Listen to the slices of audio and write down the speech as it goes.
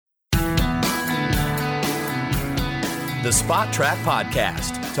The Spot Track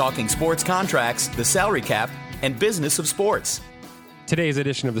Podcast, talking sports contracts, the salary cap, and business of sports. Today's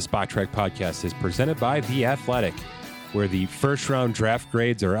edition of the Spot Track Podcast is presented by The Athletic, where the first-round draft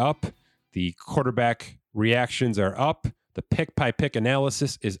grades are up, the quarterback reactions are up, the pick-by-pick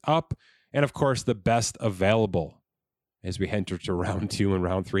analysis is up, and, of course, the best available as we enter to round 2 and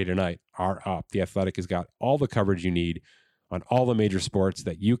round 3 tonight are up. The Athletic has got all the coverage you need on all the major sports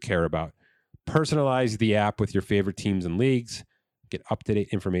that you care about. Personalize the app with your favorite teams and leagues. Get up-to-date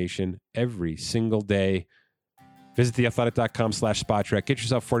information every single day. Visit theathletic.com/spottrack. Get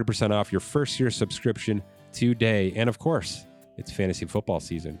yourself 40% off your first year subscription today. And of course, it's fantasy football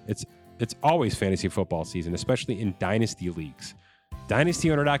season. It's always fantasy football season, especially in dynasty leagues.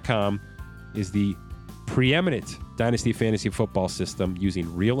 DynastyOwner.com is the preeminent dynasty fantasy football system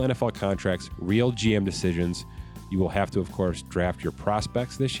using real NFL contracts, real GM decisions. You will have to, of course, draft your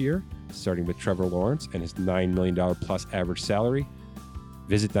prospects this year, starting with Trevor Lawrence and his $9 million plus average salary.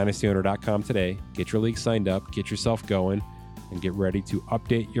 Visit DynastyOwner.com today. Get your league signed up, get yourself going, and get ready to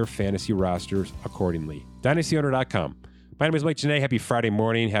update your fantasy rosters accordingly. DynastyOwner.com. My name is Mike Janae. Happy Friday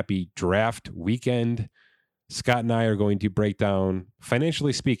morning. Happy draft weekend. Scott and I are going to break down,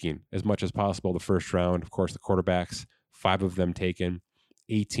 financially speaking, as much as possible, the first round. Of course, the quarterbacks, 5 of them taken,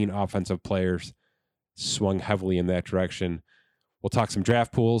 18 offensive players, swung heavily in that direction. We'll talk some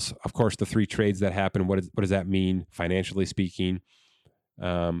draft pools. Of course, the 3 trades that happened. What does that mean, financially speaking?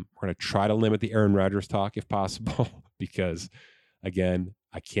 We're going to try to limit the Aaron Rodgers talk if possible, because, again,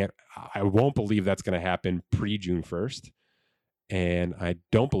 I won't believe that's going to happen pre-June 1st. And I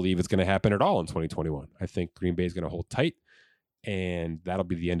don't believe it's going to happen at all in 2021. I think Green Bay is going to hold tight, and that'll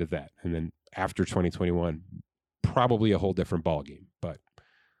be the end of that. And then after 2021, probably a whole different ballgame. But,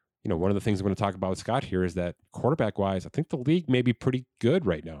 one of the things I'm going to talk about with Scott here is that quarterback-wise, I think the league may be pretty good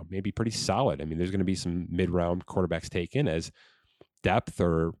right now, maybe pretty solid. I mean, there's going to be some mid-round quarterbacks taken as depth,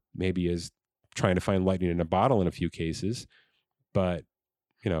 or maybe as trying to find lightning in a bottle in a few cases. But,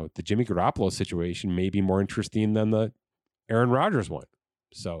 the Jimmy Garoppolo situation may be more interesting than the Aaron Rodgers one.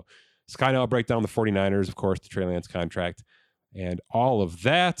 So Scott and I'll break down the 49ers, of course, the Trey Lance contract, and all of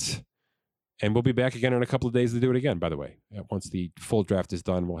that. And we'll be back again in a couple of days to do it again, by the way. Once the full draft is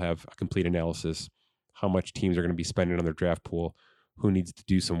done, we'll have a complete analysis, how much teams are going to be spending on their draft pool, who needs to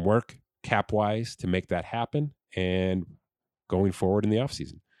do some work cap-wise to make that happen, and going forward in the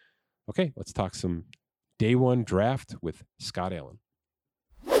offseason. Okay, let's talk some day 1 draft with Scott Allen.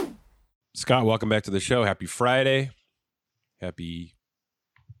 Scott, welcome back to the show. Happy Friday. Happy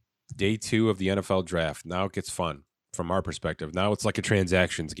day 2 of the NFL draft. Now it gets fun from our perspective. Now it's like a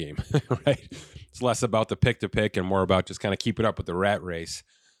transactions game, right? It's less about the pick to pick and more about just kind of keeping up with the rat race.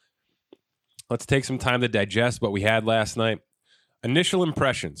 Let's take some time to digest what we had last night. Initial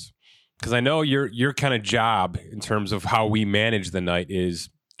impressions, because I know your kind of job in terms of how we manage the night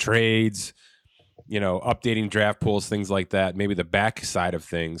is trades, updating draft pools, things like that, maybe the back side of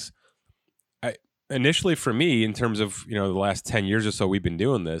things. Initially for me, in terms of, the last 10 years or so we've been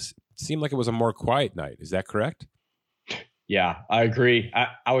doing this, it seemed like it was a more quiet night. Is that correct? Yeah, I agree.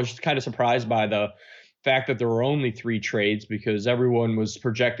 I was kind of surprised by the fact that there were only 3 trades, because everyone was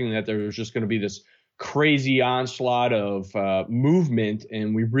projecting that there was just going to be this crazy onslaught of movement,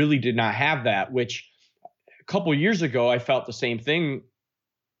 and we really did not have that, which a couple of years ago, I felt the same thing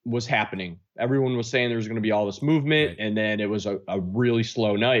was happening. Everyone was saying there was going to be all this movement, right, and then it was a really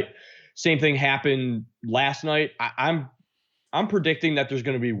slow night. Same thing happened last night. I'm predicting that there's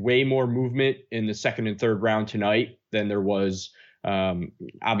going to be way more movement in the 2nd and 3rd round tonight than there was.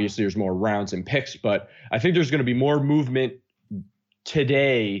 Obviously, there's more rounds and picks, but I think there's going to be more movement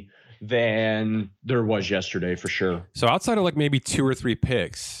today than there was yesterday for sure. So outside of like maybe 2 or 3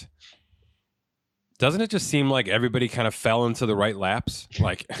 picks, doesn't it just seem like everybody kind of fell into the right laps?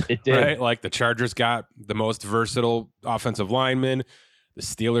 Like it did. Right? Like the Chargers got the most versatile offensive lineman. The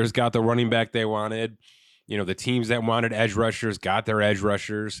Steelers got the running back they wanted. The teams that wanted edge rushers got their edge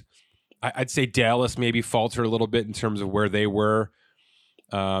rushers. I'd say Dallas maybe faltered a little bit in terms of where they were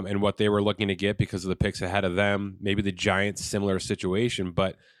and what they were looking to get because of the picks ahead of them. Maybe the Giants, similar situation.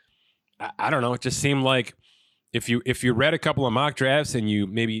 But I don't know. It just seemed like if you read a couple of mock drafts and you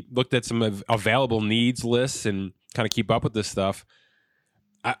maybe looked at some available needs lists and kind of keep up with this stuff,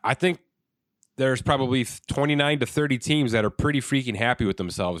 I think there's probably 29 to 30 teams that are pretty freaking happy with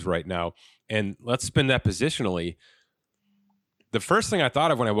themselves right now. And let's spin that positionally. The first thing I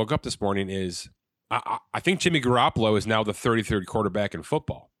thought of when I woke up this morning is I think Jimmy Garoppolo is now the 33rd quarterback in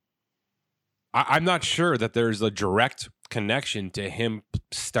football. I'm not sure that there's a direct connection to him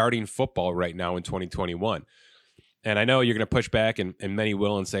starting football right now in 2021. And I know you're going to push back, and many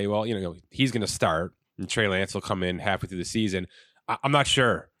will, and say, well, he's going to start. and Trey Lance will come in halfway through the season. I'm not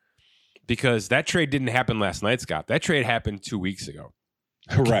sure, because that trade didn't happen last night, Scott. That trade happened 2 weeks ago.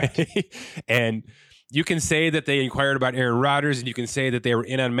 Correct. Okay? And you can say that they inquired about Aaron Rodgers, and you can say that they were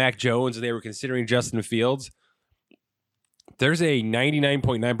in on Mac Jones and they were considering Justin Fields. There's a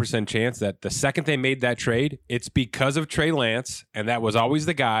 99.9% chance that the second they made that trade, it's because of Trey Lance, and that was always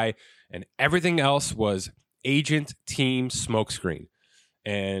the guy, and everything else was agent, team, smokescreen.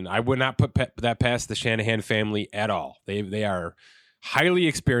 And I would not put that past the Shanahan family at all. They are highly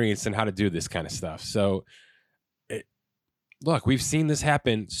experienced in how to do this kind of stuff. So, look, we've seen this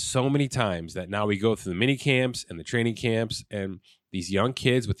happen so many times that now we go through the mini camps and the training camps, and these young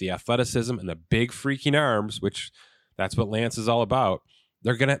kids with the athleticism and the big freaking arms, which that's what Lance is all about.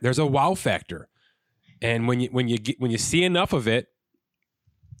 There's a wow factor, and when you see enough of it,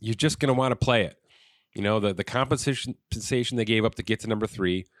 you're just gonna want to play it. You know, the compensation they gave up to get to number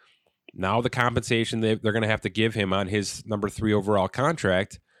 3. Now the compensation they're going to have to give him on his number 3 overall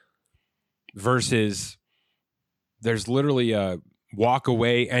contract, versus there's literally a walk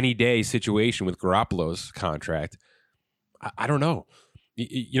away any day situation with Garoppolo's contract. I don't know,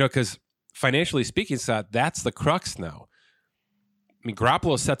 you know, because financially speaking, Scott, that's the crux now. I mean,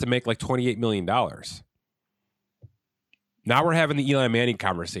 Garoppolo is set to make like $28 million. Now we're having the Eli Manning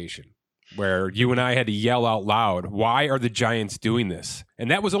conversation, where you and I had to yell out loud, why are the Giants doing this?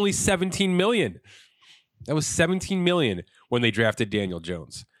 And that was only $17 million. That was $17 million when they drafted Daniel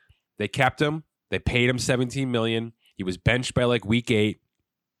Jones. They kept him. They paid him $17 million. He was benched by like week 8.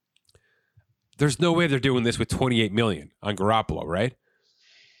 There's no way they're doing this with $28 million on Garoppolo, right?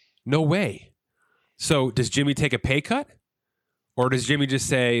 No way. So does Jimmy take a pay cut? Or does Jimmy just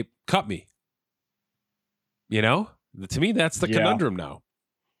say, cut me? You know? To me, that's the conundrum now.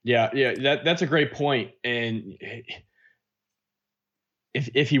 Yeah, that's a great point. And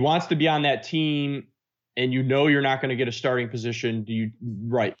if he wants to be on that team, and you know you're not going to get a starting position, do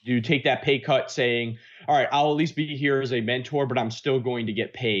you take that pay cut saying, all right, I'll at least be here as a mentor, but I'm still going to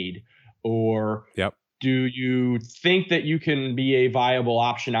get paid? Or do you think that you can be a viable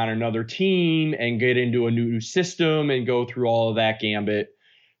option on another team and get into a new system and go through all of that gambit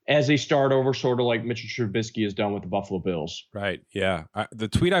as a start over, sort of like Mitchell Trubisky has done with the Buffalo Bills? Right. Yeah. The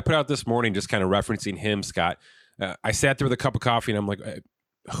tweet I put out this morning, just kind of referencing him, Scott, I sat there with a cup of coffee and I'm like,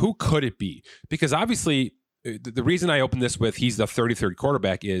 who could it be? Because obviously the reason I opened this with he's the 33rd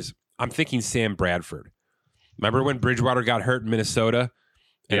quarterback is I'm thinking Sam Bradford. Remember when Bridgewater got hurt in Minnesota?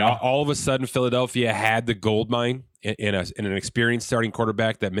 And all of a sudden Philadelphia had the gold mine in an experienced starting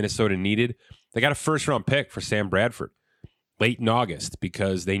quarterback that Minnesota needed. They got a first-round pick for Sam Bradford late in August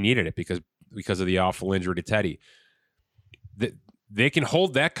because they needed it because of the awful injury to Teddy. They can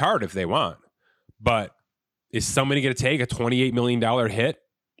hold that card if they want, but is somebody going to take a $28 million hit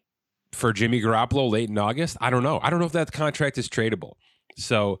for Jimmy Garoppolo late in August? I don't know. I don't know if that contract is tradable.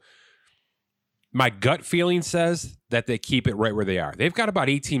 So my gut feeling says that they keep it right where they are. They've got about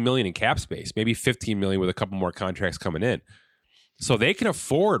 $18 million in cap space, maybe $15 million with a couple more contracts coming in. So they can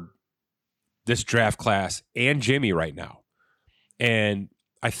afford this draft class and Jimmy right now. And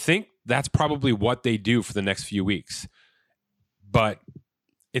I think that's probably what they do for the next few weeks. But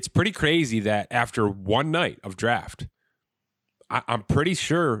it's pretty crazy that after one night of draft, I'm pretty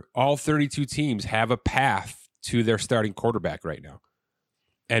sure all 32 teams have a path to their starting quarterback right now.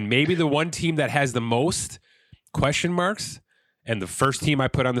 And maybe the one team that has the most question marks, and the first team I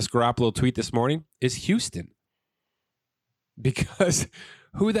put on this Garoppolo tweet this morning, is Houston. Because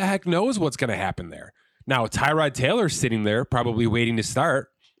who the heck knows what's going to happen there? Now, Tyrod Taylor's sitting there probably waiting to start.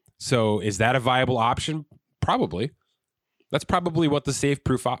 So is that a viable option? Probably. That's probably what the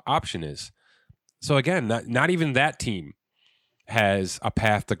safe-proof option is. So again, not even that team has a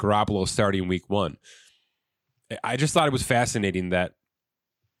path to Garoppolo starting week 1. I just thought it was fascinating that,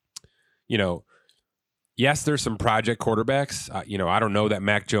 you know, yes, there's some project quarterbacks. I don't know that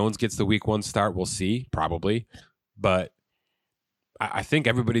Mac Jones gets the week 1 start. We'll see, probably. But I think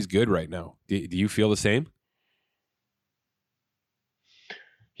everybody's good right now. Do you feel the same?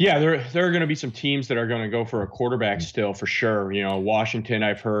 Yeah, there are going to be some teams that are going to go for a quarterback still, for sure. You know, Washington,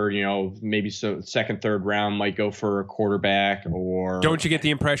 I've heard, maybe second, third round might go for a quarterback. Or don't you get the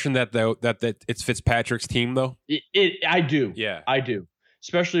impression that it's Fitzpatrick's team though? I do. Yeah, I do.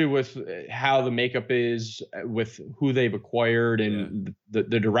 Especially with how the makeup is, with who they've acquired and the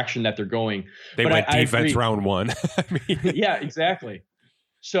direction that they're going. They went defense round 1. I mean. Yeah, exactly.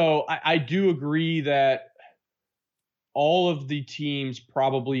 So I do agree that all of the teams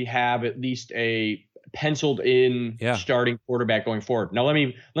probably have at least a penciled in starting quarterback going forward. Now let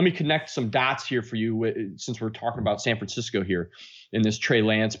me connect some dots here for you, since we're talking about San Francisco here in this Trey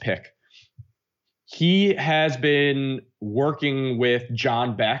Lance pick. He has been working with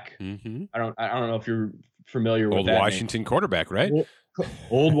John Beck. Mm-hmm. I don't know if you're familiar with Old that Washington quarterback, right?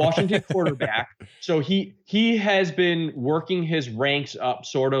 Old Washington quarterback. So he has been working his ranks up,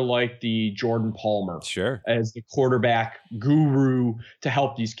 sort of like the Jordan Palmer, sure, as the quarterback guru to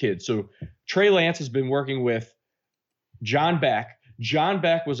help these kids. So Trey Lance has been working with John Beck. John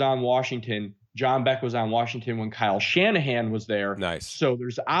Beck was on Washington. John Beck was on Washington when Kyle Shanahan was there. Nice. So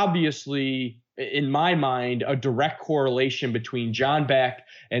there's obviously, in my mind, a direct correlation between John Beck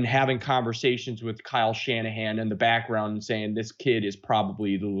and having conversations with Kyle Shanahan in the background and saying this kid is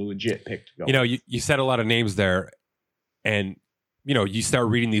probably the legit pick to go. You know, you said a lot of names there, and you know, you start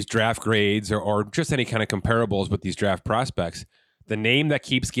reading these draft grades or just any kind of comparables with these draft prospects. The name that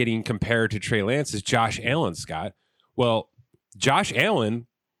keeps getting compared to Trey Lance is Josh Allen, Scott. Well, Josh Allen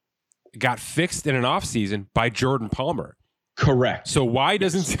got fixed in an offseason by Jordan Palmer. Correct. So why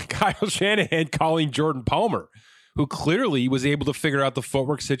doesn't Kyle Shanahan calling Jordan Palmer, who clearly was able to figure out the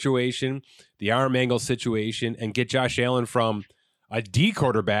footwork situation, the arm angle situation, and get Josh Allen from a D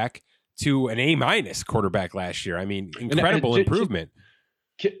quarterback to an A- quarterback last year? I mean, incredible improvement.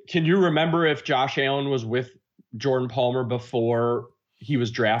 Can you remember if Josh Allen was with Jordan Palmer before he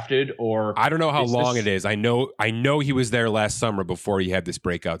was drafted? Or I don't know how long it is. I know he was there last summer before he had this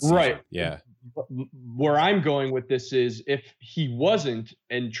breakout season. Right. Yeah. Where I'm going with this is if he wasn't,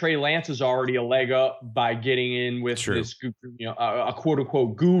 and Trey Lance is already a leg up by getting in with this, a quote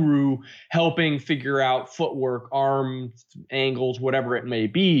unquote guru helping figure out footwork, arm angles, whatever it may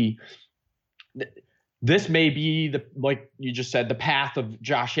be. This may be like you just said, the path of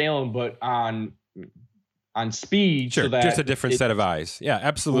Josh Allen, but on speed. Sure, so that just a different set of eyes. Yeah,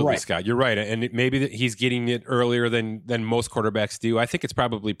 absolutely, right. Scott. You're right. And maybe that he's getting it earlier than most quarterbacks do. I think it's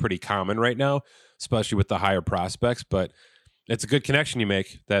probably pretty common right now, especially with the higher prospects. But it's a good connection you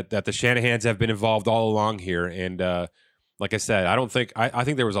make that the Shanahans have been involved all along here. And like I said, I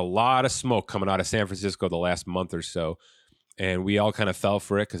think there was a lot of smoke coming out of San Francisco the last month or so. And we all kind of fell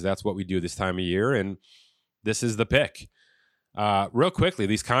for it because that's what we do this time of year. And this is the pick. Real quickly,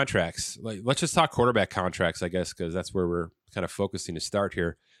 these contracts, let's just talk quarterback contracts, I guess, because that's where we're kind of focusing to start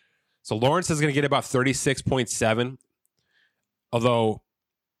here. So Lawrence is going to get about 36.7, although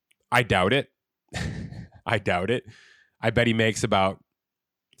I doubt it. I doubt it. I bet he makes about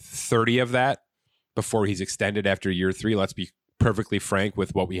 30 of that before he's extended after year 3. Let's be perfectly frank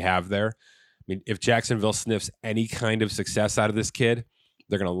with what we have there. I mean, if Jacksonville sniffs any kind of success out of this kid,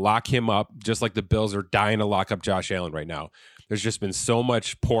 they're going to lock him up, just like the Bills are dying to lock up Josh Allen right now. There's just been so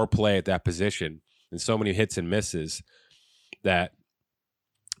much poor play at that position and so many hits and misses that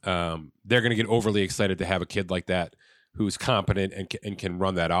they're going to get overly excited to have a kid like that who's competent and can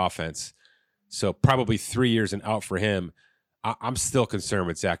run that offense. So probably 3 years and out for him. I'm still concerned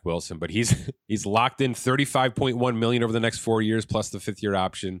with Zach Wilson, but he's locked in $35.1 million over the next 4 years plus the 5th-year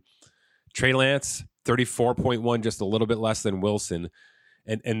option. Trey Lance, 34.1, just a little bit less than Wilson.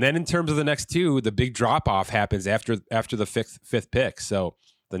 And then in terms of the next two, the big drop off happens after the fifth pick. So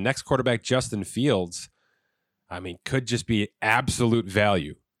the next quarterback, Justin Fields, I mean, could just be absolute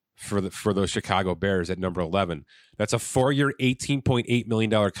value for those Chicago Bears at number 11. That's a 4-year, $18.8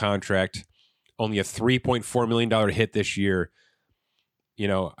 million contract, only a $3.4 million hit this year. You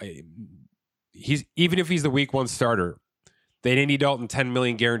know, even if he's the week 1 starter, they Andy Dalton $10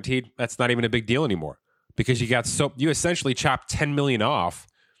 million guaranteed. That's not even a big deal anymore. Because you essentially chopped $10 million off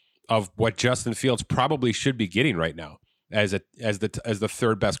of what Justin Fields probably should be getting right now as the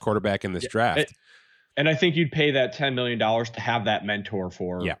third best quarterback in this draft. And I think you'd pay that $10 million to have that mentor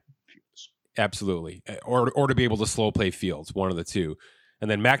for Fields. Absolutely, or to be able to slow play Fields, one of the two. And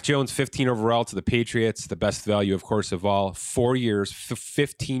then Mac Jones, 15 overall to the Patriots, the best value, of course, of all. 4 years,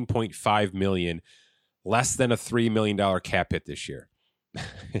 $15.5 million, less than a $3 million cap hit this year.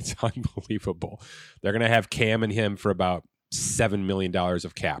 It's unbelievable. They're going to have Cam and him for about $7 million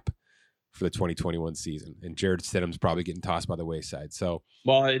of cap for the 2021 season. And Jared Stidham's probably getting tossed by the wayside. So,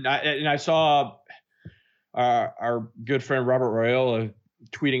 well, and I saw our good friend Robert Royal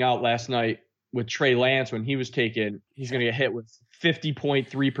tweeting out last night with Trey Lance when he was taken, he's going to get hit with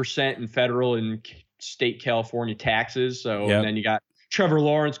 50.3% in federal and state California taxes. So, And then you got Trevor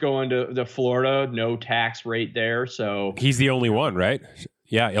Lawrence going to Florida, no tax rate there. So he's the only one, right?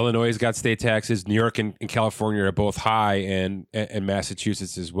 Yeah, Illinois has got state taxes. New York and California are both high, and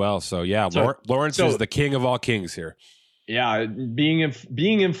Massachusetts as well. So yeah, Lawrence is the king of all kings here. Yeah, being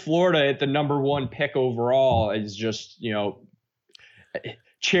in Florida at the number 1 pick overall is just,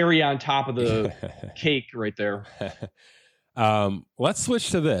 cherry on top of the cake right there. Let's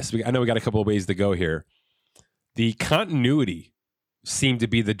switch to this. I know we got a couple of ways to go here. The continuity seemed to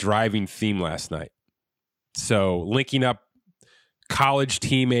be the driving theme last night. So linking up college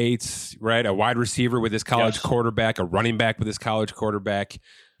teammates, right? A wide receiver with his college quarterback, a running back with his college quarterback.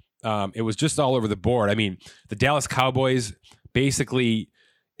 It was just all over the board. I mean, the Dallas Cowboys basically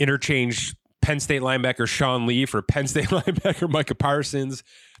interchanged Penn State linebacker Sean Lee for Penn State linebacker Micah Parsons.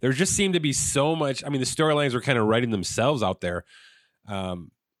 There just seemed to be so much. I mean, the storylines were kind of writing themselves out there.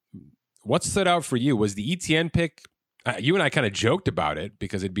 What stood out for you? Was the ETN pick? You and I kind of joked about it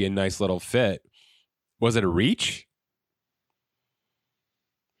because it'd be a nice little fit. Was it a reach?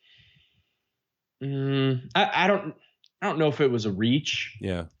 I don't know if it was a reach.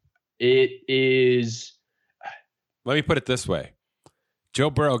 Yeah. It is. Let me put it this way.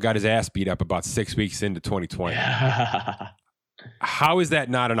 Joe Burrow got his ass beat up about 6 weeks into 2020. How is that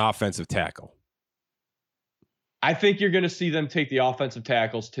not an offensive tackle? I think you're going to see them take the offensive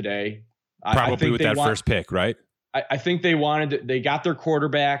tackles today. Probably with that first pick, right? I think they got their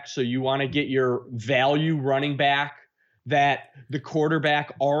quarterback, so you want to get your value running back that the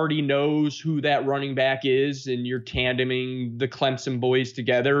quarterback already knows who that running back is, and you're tandeming the Clemson boys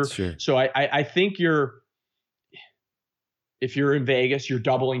together. Sure. So I think if you're in Vegas, you're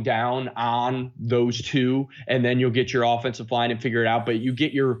doubling down on those two, and then you'll get your offensive line and figure it out. But you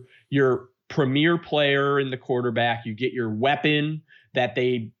get your premier player in the quarterback, you get your weapon that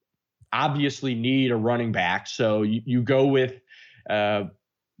they obviously need a running back. So you go with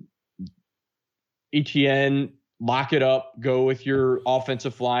ETN, lock it up, go with your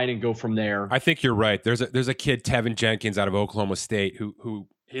offensive line, and go from there. I think you're right. There's a kid, Tevin Jenkins, out of Oklahoma State, who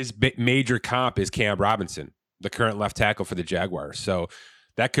his major comp is Cam Robinson, the current left tackle for the Jaguars. So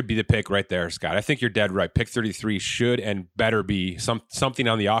that could be the pick right there, Scott. I think you're dead right. Pick 33 should and better be something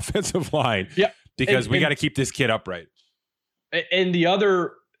on the offensive line. Yeah, because we got to keep this kid upright. And the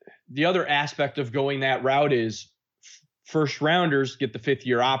other aspect of going that route is first rounders get the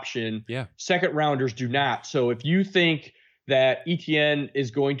 5th-year option. Yeah. Second rounders do not. So if you think that ETN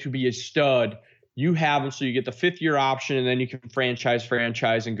is going to be a stud, you have him, so you get the 5th-year option, and then you can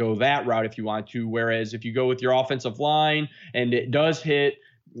franchise and go that route if you want to. Whereas if you go with your offensive line and it does hit,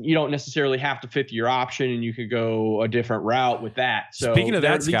 you don't necessarily have the 5th-year option, and you could go a different route with that. So speaking of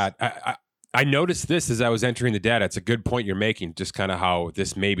that, Scott, I noticed this as I was entering the data. It's a good point you're making, just kind of how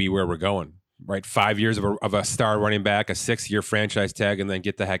this may be where we're going, right? 5 years of a star running back, a 6-year franchise tag, and then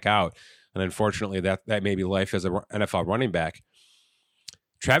get the heck out. And unfortunately, that may be life as an NFL running back.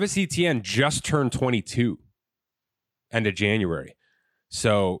 Travis Etienne just turned 22 end of January.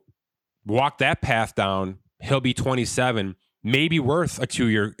 So walk that path down. He'll be 27, maybe worth a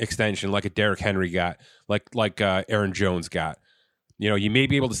 2-year extension like a Derrick Henry got, like Aaron Jones got. You know, you may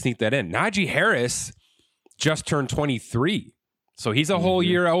be able to sneak that in. Najee Harris just turned 23. So he's a whole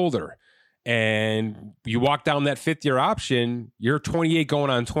year older. And you walk down that 5th-year option, you're 28 going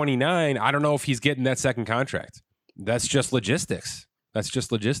on 29. I don't know if he's getting that second contract. That's just logistics.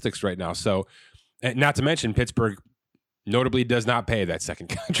 Right now. So, not to mention, Pittsburgh notably does not pay that second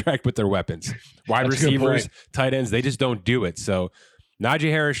contract with their weapons. Wide receivers, tight ends, they just don't do it. So,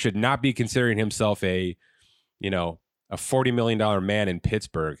 Najee Harris should not be considering himself a $40 million man in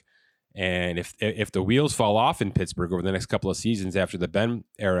Pittsburgh. And if the wheels fall off in Pittsburgh over the next couple of seasons after the Ben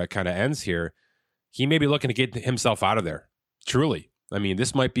era kind of ends here, he may be looking to get himself out of there. Truly. I mean,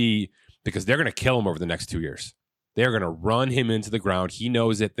 this might be because they're going to kill him over the next 2 years. They're going to run him into the ground. He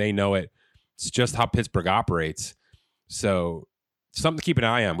knows it. They know it. It's just how Pittsburgh operates. So something to keep an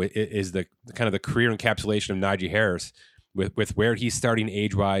eye on is the kind of the career encapsulation of Najee Harris with where he's starting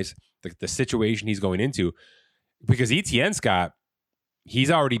age-wise, the situation he's going into. Because Etienne, Scott, he's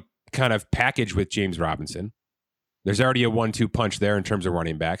already kind of packaged with James Robinson. There's already a 1-2 punch there in terms of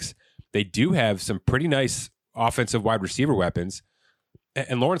running backs. They do have some pretty nice offensive wide receiver weapons,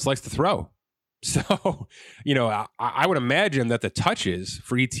 and Lawrence likes to throw. So, I would imagine that the touches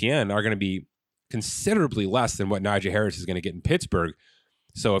for ETN are going to be considerably less than what Najee Harris is going to get in Pittsburgh.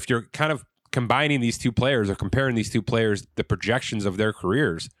 So if you're kind of combining these two players or comparing these two players, the projections of their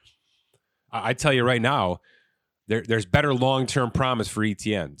careers, I tell you right now, there's better long-term promise for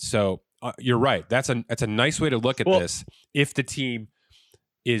ETN. So you're right. That's a nice way to look at this if the team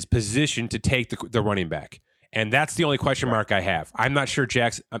is positioned to take the running back. And that's the only question mark I have. I'm not sure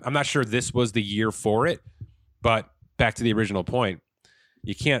I'm not sure this was the year for it, but back to the original point,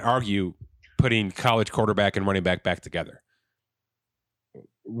 you can't argue putting college quarterback and running back together.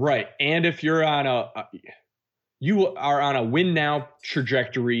 Right. And if you're you are on a win now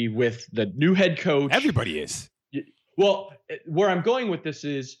trajectory with the new head coach. Everybody is. Well, where I'm going with this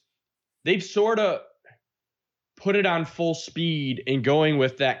is they've sort of put it on full speed and going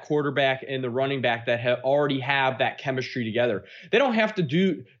with that quarterback and the running back that already have that chemistry together. They don't have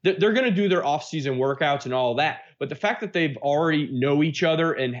to they're going to do their offseason workouts and all that. But the fact that they've already know each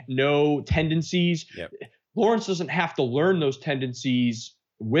other and know tendencies, yep. Lawrence doesn't have to learn those tendencies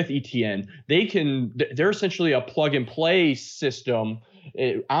with Etienne. They're essentially a plug and play system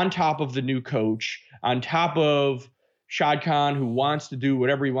on top of the new coach, on top of Shad Khan, who wants to do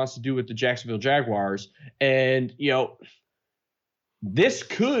whatever he wants to do with the Jacksonville Jaguars. And, this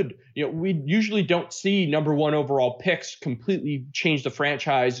could, we usually don't see number one overall picks completely change the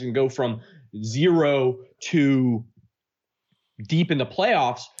franchise and go from 0 to deep in the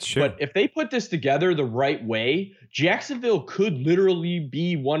playoffs. Sure. But if they put this together the right way, Jacksonville could literally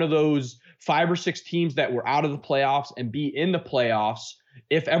be one of those 5 or 6 teams that were out of the playoffs and be in the playoffs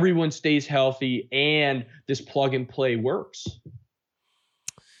if everyone stays healthy and this plug and play works.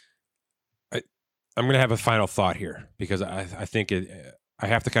 I'm going to have a final thought here because I think I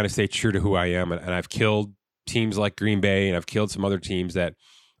have to kind of stay true to who I am. And I've killed teams like Green Bay and I've killed some other teams that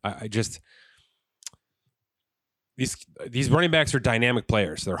I just these running backs are dynamic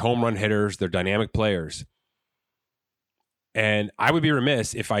players. They're home run hitters. They're dynamic players. And I would be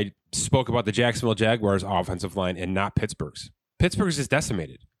remiss if I spoke about the Jacksonville Jaguars offensive line and not Pittsburgh's. Pittsburgh's is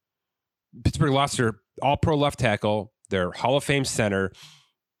decimated. Pittsburgh lost their all-pro left tackle, their Hall of Fame center.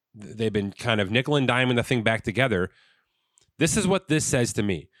 They've been kind of nickel and diming the thing back together. This is what this says to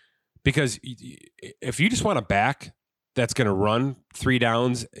me. Because if you just want a back that's going to run 3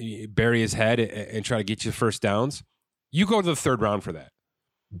 downs, bury his head, and try to get you first downs, you go to the 3rd round for that.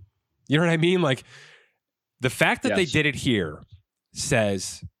 You know what I mean? Like, the fact that they did it here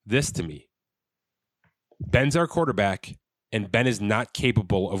says this to me. Ben's our quarterback, and Ben is not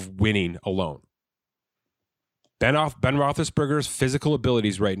capable of winning alone. Ben Roethlisberger's physical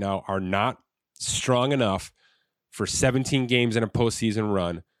abilities right now are not strong enough for 17 games in a postseason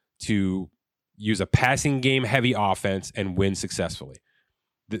run to use a passing game heavy offense and win successfully.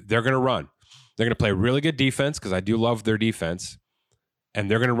 They're going to run. They're going to play really good defense because I do love their defense,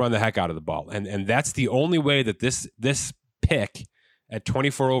 and they're going to run the heck out of the ball. And that's the only way that this pick at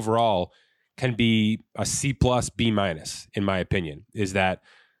 24 overall can be a C+, B-, in my opinion, is that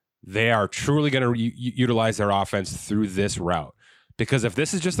they are truly going to utilize their offense through this route. Because if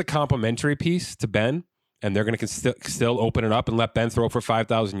this is just a complimentary piece to Ben, and they're going to still open it up and let Ben throw for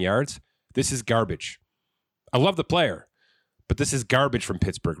 5,000 yards, this is garbage. I love the player, but this is garbage from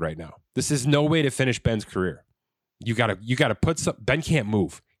Pittsburgh right now. This is no way to finish Ben's career. You got to put some. Ben can't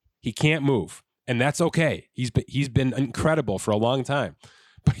move. He can't move, and that's okay. He's been incredible for a long time,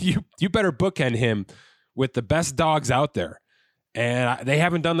 but you better bookend him with the best dogs out there. And they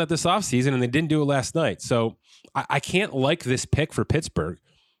haven't done that this offseason, and they didn't do it last night. So I can't like this pick for Pittsburgh,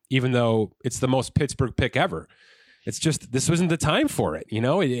 even though it's the most Pittsburgh pick ever. It's just, this wasn't the time for it.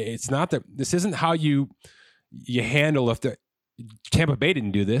 It's not that this isn't how you handle if Tampa Bay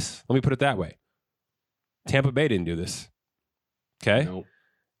didn't do this. Let me put it that way. Tampa Bay didn't do this. Okay. Nope.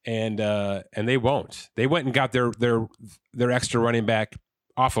 And they won't. They went and got their extra running back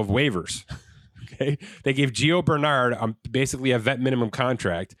off of waivers. Okay. They gave Gio Bernard basically a vet minimum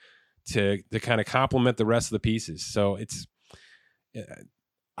contract to kind of complement the rest of the pieces. So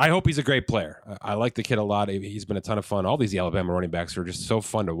I hope he's a great player. I like the kid a lot. He's been a ton of fun. All these Alabama running backs are just so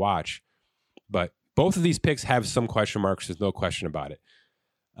fun to watch. But both of these picks have some question marks. There's no question about it.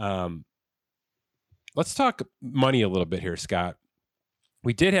 Let's talk money a little bit here, Scott.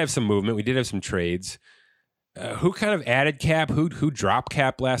 We did have some movement. We did have some trades. Who kind of added cap? Who dropped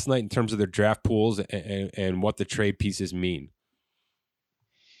cap last night in terms of their draft pools and what the trade pieces mean?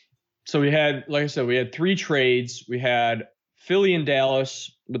 So we had, like I said, we had 3 trades. We had Philly and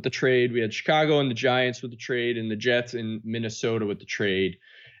Dallas with the trade. We had Chicago and the Giants with the trade, and the Jets and Minnesota with the trade.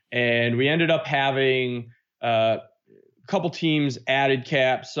 And we ended up having a couple teams added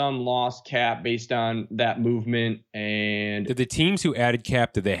cap, some lost cap based on that movement. And did the teams who added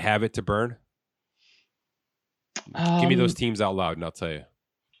cap, did they have it to burn? Give me those teams out loud, and I'll tell you.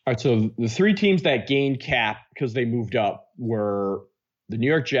 All right, so the 3 teams that gained cap because they moved up were the New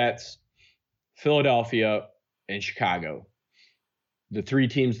York Jets, Philadelphia, and Chicago. The 3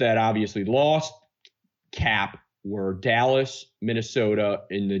 teams that obviously lost cap were Dallas, Minnesota,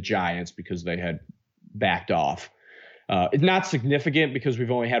 and the Giants because they had backed off. It's not significant because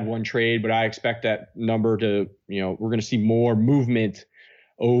we've only had 1 trade, but I expect that number to, we're going to see more movement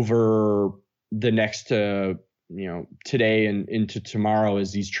over the next, today and into tomorrow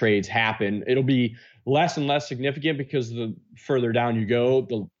as these trades happen. It'll be less and less significant because the further down you go,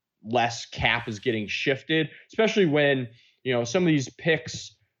 the less cap is getting shifted, especially when, some of these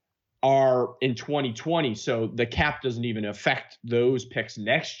picks are in 2020. So the cap doesn't even affect those picks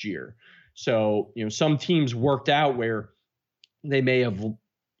next year. So, some teams worked out where they may have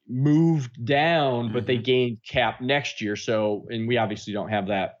moved down, but they gained cap next year. So, and we obviously don't have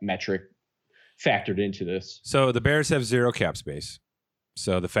that metric factored into this. So the Bears have 0 cap space.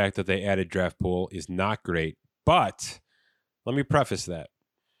 So the fact that they added draft pool is not great. But let me preface that.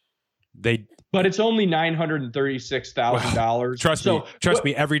 But it's only $936,000. Trust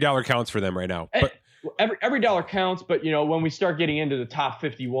me, every dollar counts for them right now. But every dollar counts, but when we start getting into the top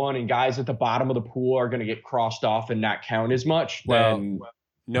 51 and guys at the bottom of the pool are going to get crossed off and not count as much,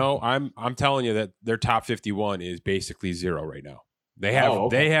 no, I'm telling you that their top 51 is basically 0 right now. They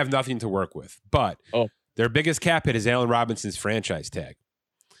have nothing to work with. But their biggest cap hit is Allen Robinson's franchise tag.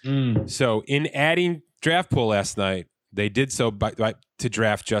 So in adding draft pool last night, they did so to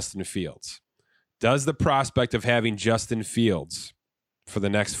draft Justin Fields. Does the prospect of having Justin Fields for the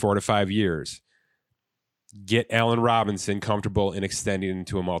next 4 to 5 years get Allen Robinson comfortable in extending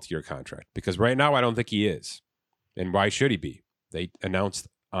into a multi-year contract? Because right now, I don't think he is. And why should he be? They announced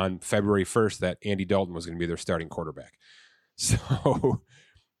on February 1st that Andy Dalton was going to be their starting quarterback. So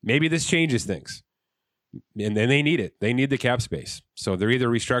maybe this changes things. And then they need it. They need the cap space. So they're either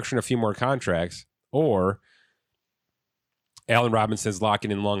restructuring a few more contracts or Allen Robinson's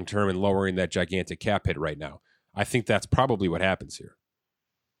locking in long-term and lowering that gigantic cap hit right now. I think that's probably what happens here.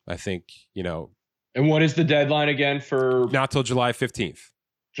 I think, And what is the deadline again for? Not till July 15th.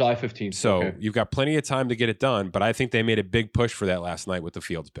 July 15th. So You've got plenty of time to get it done, but I think they made a big push for that last night with the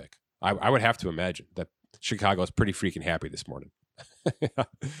Fields pick. I would have to imagine that Chicago is pretty freaking happy this morning.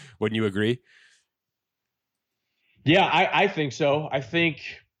 Wouldn't you agree? Yeah, I think so. I think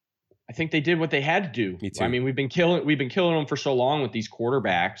they did what they had to do. Me too. I mean, we've been killing them for so long with these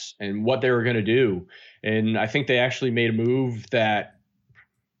quarterbacks and what they were going to do. And I think they actually made a move that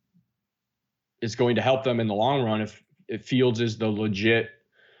is going to help them in the long run if Fields is the legit.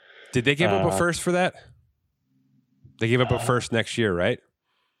 Did they give up a first for that? They gave up a first next year, right?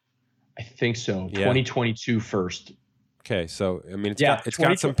 I think so. Yeah. 2022 first. Okay, so I mean, it's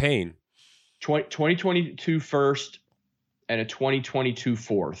got some pain. 2022 first and a 2022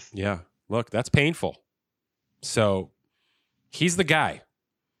 fourth. Yeah, look, that's painful. So he's the guy.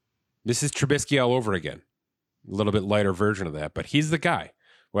 This is Trubisky all over again. A little bit lighter version of that, but he's the guy.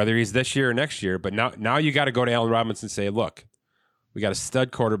 Whether he's this year or next year, but now you got to go to Allen Robinson and say, look, we got a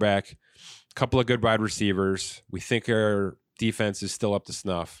stud quarterback, a couple of good wide receivers. We think our defense is still up to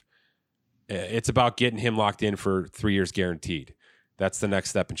snuff. It's about getting him locked in for 3 years guaranteed. That's the next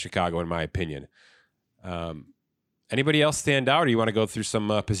step in Chicago, in my opinion. Anybody else stand out, or you want to go through some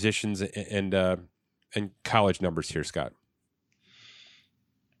positions and college numbers here, Scott?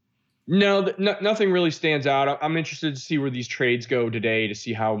 No, nothing really stands out. I'm interested to see where these trades go today to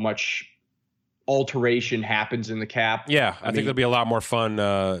see how much alteration happens in the cap. Yeah, I think it'll be a lot more fun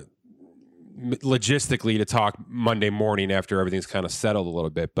logistically to talk Monday morning after everything's kind of settled a little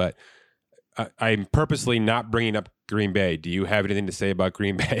bit. But I'm purposely not bringing up Green Bay. Do you have anything to say about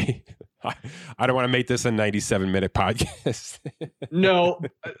Green Bay? I don't want to make this a 97-minute podcast. No,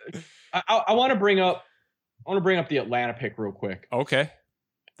 I want to bring up the Atlanta pick real quick. Okay,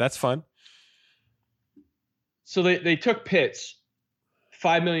 that's fun. So they took Pitts,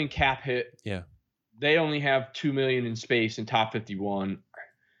 $5 million cap hit. Yeah, they only have $2 million in space in top 51.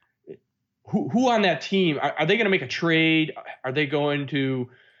 Who on that team are they going to make a trade? Are they going to?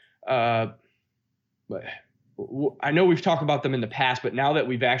 I know we've talked about them in the past, but now that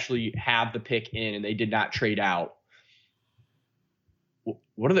we've actually have the pick in and they did not trade out,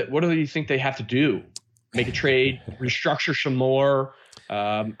 what do you think they have to do? Make a trade, restructure some more.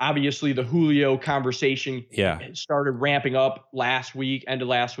 Obviously, the Julio conversation started ramping up end of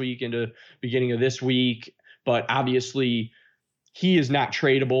last week, into beginning of this week. But obviously, he is not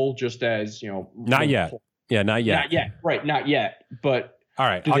tradable. Just as not yet. Yeah, not yet. Not yet. Right, not yet. But all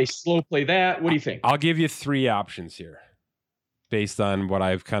right, do they slow play that? What do you think? I'll give you 3 options here, based on what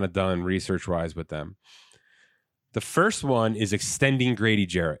I've kind of done research-wise with them. The first one is extending Grady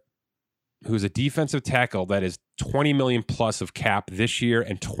Jarrett, who's a defensive tackle that is $20 million plus of cap this year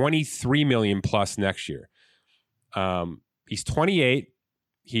and $23 million plus next year. He's 28.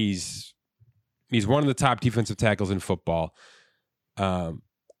 He's one of the top defensive tackles in football.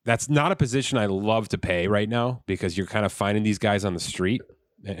 That's not a position I love to pay right now because you're kind of finding these guys on the street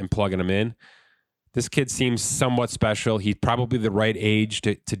and plugging them in. This kid seems somewhat special. He's probably the right age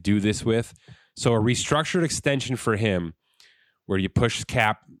to do this with. So a restructured extension for him where you push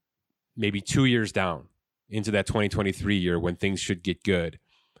cap maybe 2 years down into that 2023 year when things should get good.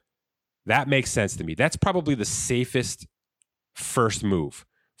 That makes sense to me. That's probably the safest first move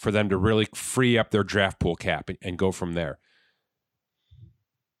for them to really free up their draft pool cap and go from there.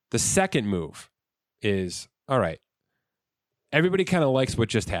 The second move is, all right, everybody kind of likes what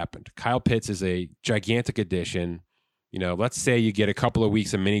just happened. Kyle Pitts is a gigantic addition. You know, let's say you get a couple of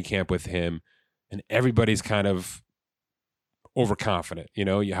weeks of minicamp with him and everybody's kind of overconfident, you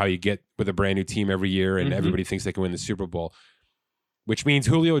know, how you get with a brand new team every year and everybody thinks they can win the Super Bowl, which means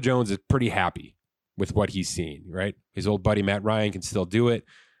Julio Jones is pretty happy with what he's seen, right? His old buddy Matt Ryan can still do it.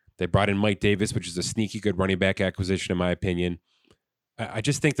 They brought in Mike Davis, which is a sneaky good running back acquisition, in my opinion. I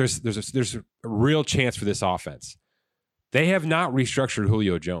just think there's a real chance for this offense. They have not restructured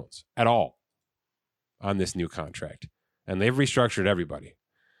Julio Jones at all on this new contract, and they've restructured everybody.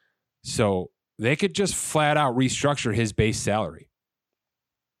 So they could just flat out restructure his base salary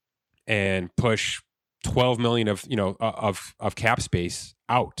and push $12 million of cap space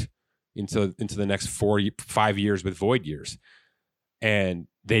out into the next 5 years with void years, and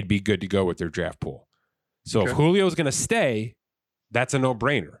they'd be good to go with their draft pool. So if Julio's going to stay, that's a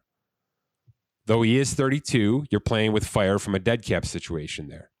no-brainer. Though he is 32, you're playing with fire from a dead cap situation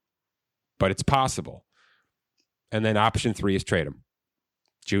there, but it's possible. And then option 3 is trade him.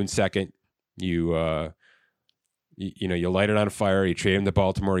 June 2nd, you light it on fire. You trade him to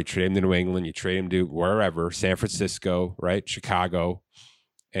Baltimore. You trade him to New England. You trade him to wherever, San Francisco, right, Chicago,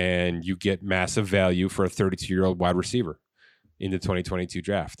 and you get massive value for a 32-year-old wide receiver in the 2022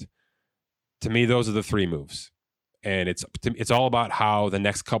 draft. To me, those are the 3 moves. And it's all about how the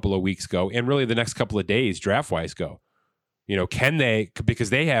next couple of weeks go, and really the next couple of days draft-wise go. You know, can they, because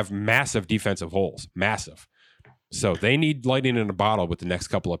they have massive defensive holes, massive. So they need lightning in a bottle with the next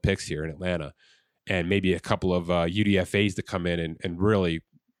couple of picks here in Atlanta, and maybe a couple of UDFAs to come in and really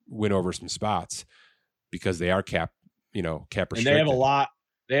win over some spots, because they are cap restricted. And they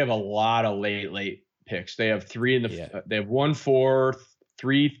have a lot of late picks. They have 3 in the they have 1 4th,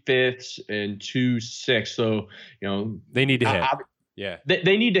 3 5ths, and 2 6ths. So, you know, they need to hit.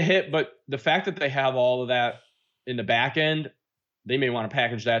 They need to hit, but the fact that they have all of that in the back end, they may want to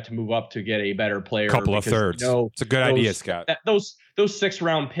package that to move up to get a better player. Couple of thirds. It's a good idea, Scott. Those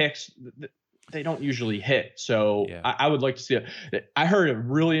 6th-round picks, they don't usually hit. So I would like to see it. I heard a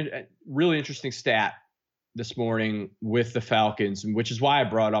really, really interesting stat this morning with the Falcons, which is why I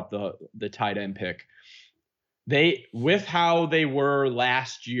brought up the tight end pick. With how they were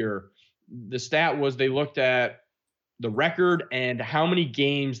last year, the stat was they looked at the record and how many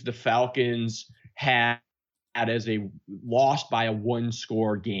games the Falcons had as a lost by a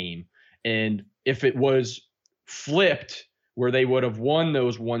 1-score game. And if it was flipped where they would have won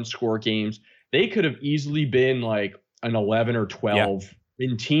those 1-score games, they could have easily been like an 11 or 12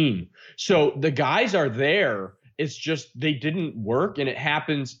 win team. So the guys are there. It's just they didn't work. And it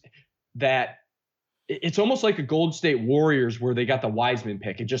happens that it's almost like a Golden State Warriors where they got the Wiseman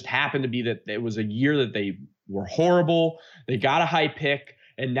pick. It just happened to be that it was a year that they were horrible. They got a high pick,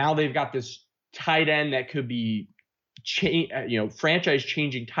 and now they've got this tight end that could be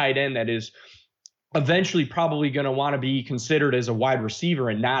franchise-changing tight end that is eventually probably going to want to be considered as a wide receiver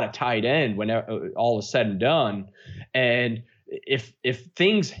and not a tight end when all is said and done. And if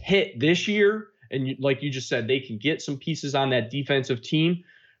things hit this year, and like you just said, they can get some pieces on that defensive team,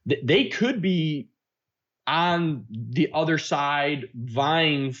 they could be on the other side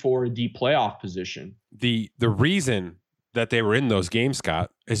vying for a deep playoff position. The reason that they were in those games,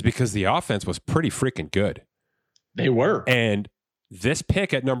 Scott, is because the offense was pretty freaking good. They were. And this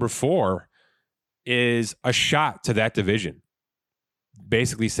pick at number 4 is a shot to that division.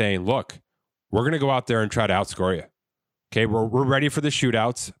 Basically saying, look, we're going to go out there and try to outscore you. Okay, we're ready for the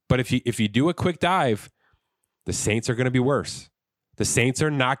shootouts, but if you do a quick dive, the Saints are going to be worse. The Saints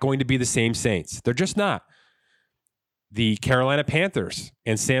are not going to be the same Saints. They're just not. The Carolina Panthers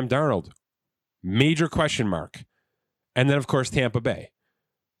and Sam Darnold, major question mark. And then, of course, Tampa Bay,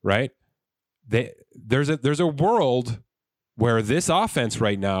 right? There's a world where this offense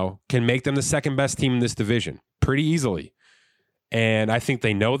right now can make them the second best team in this division pretty easily. And I think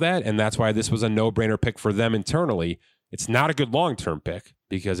they know that, and that's why this was a no-brainer pick for them internally. It's not a good long-term pick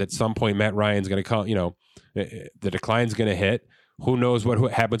because at some point Matt Ryan's going to call, the decline's going to hit. Who knows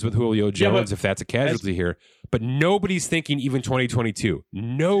what happens with Julio Jones if that's a casualty here. But nobody's thinking even 2022.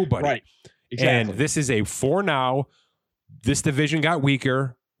 Nobody. Right. Exactly. And this is a for now. This division got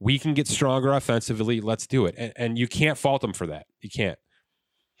weaker. We can get stronger offensively. Let's do it. And you can't fault them for that. You can't.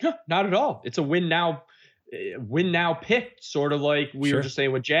 Not at all. It's a win now pick, sort of like we were just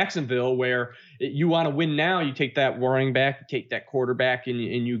saying with Jacksonville, where you want to win now, you take that running back, you take that quarterback, and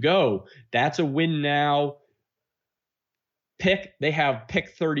you go. That's a win now pick. They have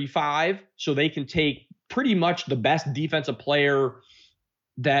pick 35, so they can take pretty much the best defensive player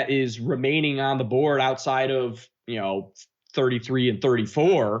that is remaining on the board outside of, 33 and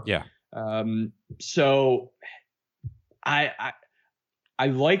 34. Yeah. So I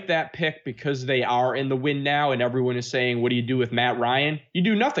like that pick because they are in the win now, and everyone is saying, what do you do with Matt Ryan? You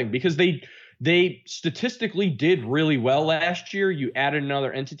do nothing, because they statistically did really well last year. You added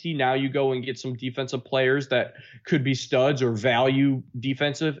another entity. Now you go and get some defensive players that could be studs or value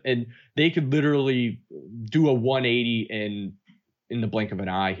defensive, and they could literally do a 180 in the blink of an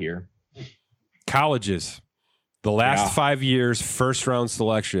eye here. Colleges, the last 5 years, first round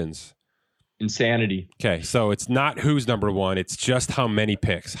selections. Insanity. Okay, so it's not who's number one. It's just how many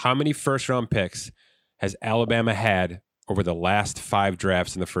picks. How many first round picks has Alabama had over the last 5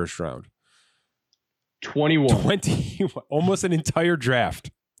 drafts in the first round? 21. Almost an entire draft.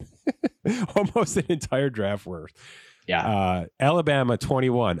 Almost an entire draft worth. Yeah. Alabama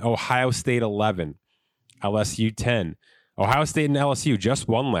 21, Ohio State 11, LSU 10. Ohio State and LSU just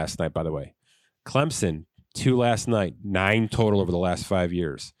won last night, by the way. Clemson 2 last night, 9 total over the last 5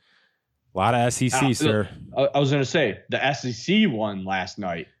 years. A lot of SEC, sir. I was going to say the SEC won last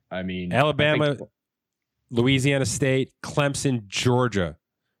night. I mean, Alabama, Louisiana State, Clemson, Georgia.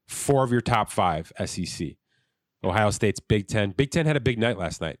 4 of your top 5 SEC. Ohio State's Big Ten. Big Ten had a big night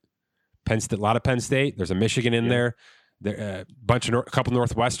last night. Penn State, a lot of Penn State. There's a Michigan in there. A couple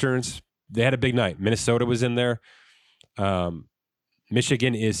Northwesterns. They had a big night. Minnesota was in there.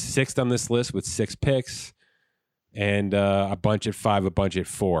 Michigan is 6th on this list with 6 picks. And a bunch at 5, a bunch at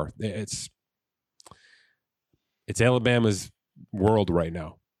 4. It's Alabama's world right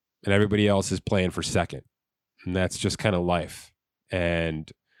now, and everybody else is playing for second, and that's just kind of life.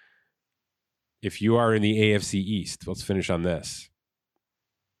 And if you are in the AFC East, let's finish on this.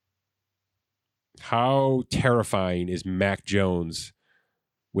 How terrifying is Mac Jones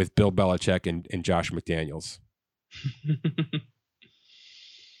with Bill Belichick and Josh McDaniels?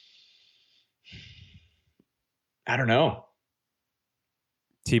 I don't know.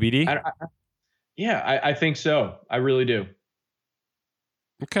 TBD? I think so. I really do.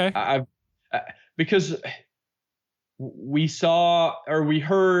 Okay. Because we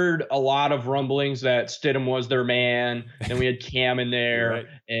heard a lot of rumblings that Stidham was their man, and we had Cam in there, right.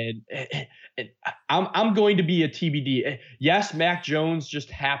 and I'm going to be a TBD. Yes, Mac Jones just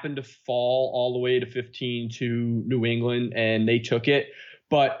happened to fall all the way to 15 to New England, and they took it.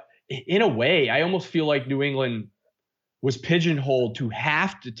 But in a way, I almost feel like New England was pigeonholed to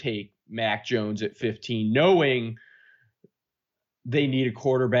have to take Mac Jones at 15, knowing they need a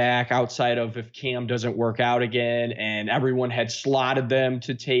quarterback outside of if Cam doesn't work out again, and everyone had slotted them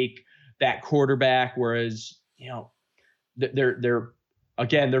to take that quarterback. Whereas,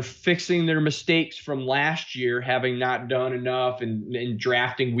 they're fixing their mistakes from last year, having not done enough and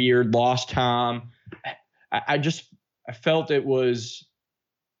drafting weird, lost Tom. I felt it was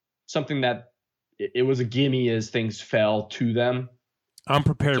something that it was a gimme as things fell to them. I'm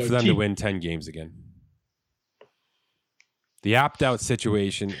prepared for them to win 10 games again. The opt-out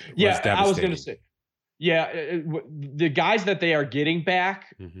situation was devastating. I was going to say, the guys that they are getting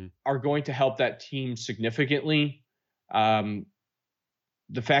back are going to help that team significantly. The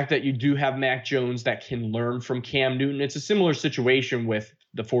fact that you do have Mac Jones that can learn from Cam Newton, it's a similar situation with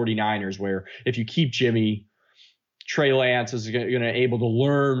the 49ers, where if you keep Jimmy, Trey Lance is going to able to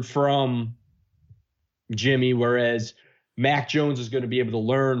learn from Jimmy, whereas Mac Jones is going to be able to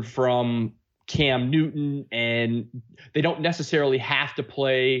learn from Cam Newton, and they don't necessarily have to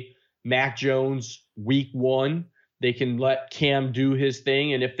play Mac Jones week 1. They can let Cam do his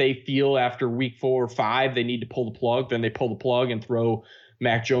thing, and if they feel after week 4 or 5 they need to pull the plug, then they pull the plug and throw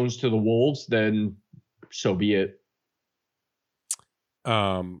Mac Jones to the wolves. Then so be it.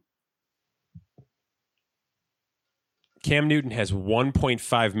 Cam Newton has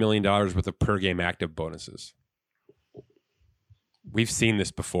 $1.5 million worth of per game active bonuses. We've seen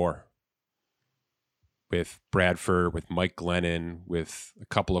this before with Bradford, with Mike Glennon, with a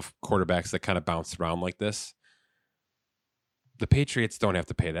couple of quarterbacks that kind of bounced around like this. The Patriots don't have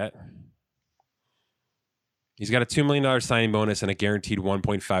to pay that. He's got a $2 million signing bonus and a guaranteed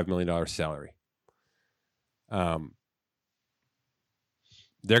 $1.5 million salary. They're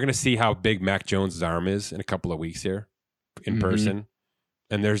going to see how big Mac Jones' arm is in a couple of weeks here in person.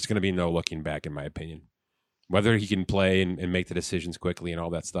 And there's going to be no looking back, in my opinion. Whether he can play and make the decisions quickly and all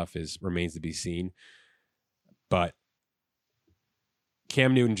that stuff remains to be seen. But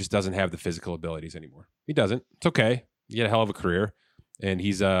Cam Newton just doesn't have the physical abilities anymore. He doesn't. It's okay. He had a hell of a career, and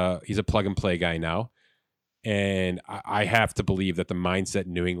he's a plug and play guy now. And I have to believe that the mindset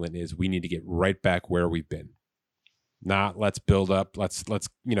in New England is we need to get right back where we've been. Not let's build up. Let's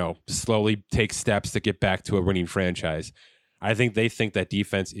slowly take steps to get back to a winning franchise. I think they think that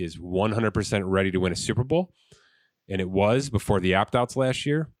defense is 100% ready to win a Super Bowl, and it was before the opt-outs last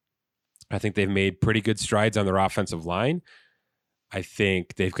year. I think they've made pretty good strides on their offensive line. I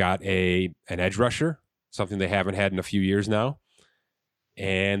think they've got an edge rusher, something they haven't had in a few years now.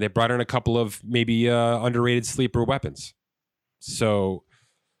 And they brought in a couple of maybe underrated sleeper weapons. So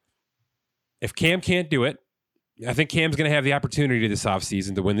if Cam can't do it, I think Cam's going to have the opportunity this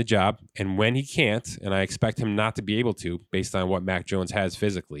offseason to win the job. And when he can't, and I expect him not to be able to based on what Mac Jones has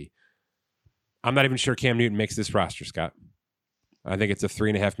physically, I'm not even sure Cam Newton makes this roster, Scott. I think it's a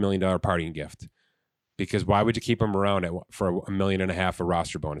 $3.5 million parting gift. Because why would you keep him around for $1.5 million of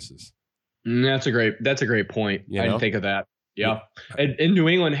roster bonuses? That's a great point. I didn't think of that. Yeah. And New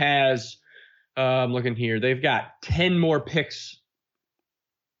England has, I'm looking here, they've got 10 more picks,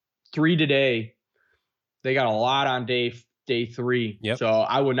 3 today. They got a lot on day 3. Yep. So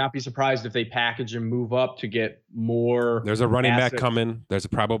I would not be surprised if they package and move up to get more. There's a running assets. back coming. There's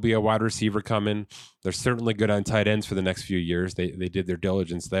probably a wide receiver coming. They're certainly good on tight ends for the next few years. They did their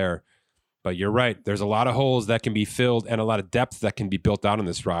diligence there. But you're right. There's a lot of holes that can be filled and a lot of depth that can be built out in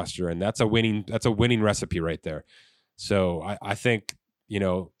this roster. And that's a winning recipe right there. So I think,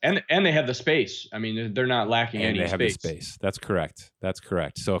 and they have the space. I mean, they're not lacking any space. And they have the space. That's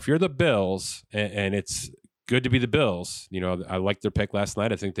correct. So if you're the Bills, and it's good to be the Bills, I liked their pick last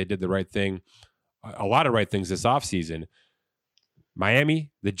night. I think they did the right thing, a lot of right things this offseason.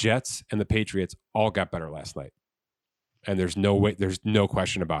 Miami, the Jets, and the Patriots all got better last night. And there's no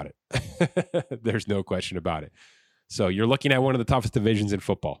question about it. There's no question about it. So you're looking at one of the toughest divisions in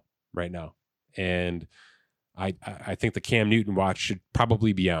football right now. And I think the Cam Newton watch should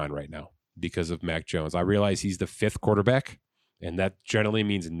probably be on right now because of Mac Jones. I realize he's the 5th quarterback, and that generally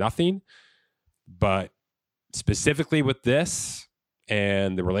means nothing. But specifically with this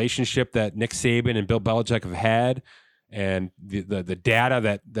and the relationship that Nick Saban and Bill Belichick have had and the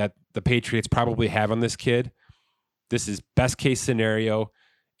data that the Patriots probably have on this kid, this is best case scenario,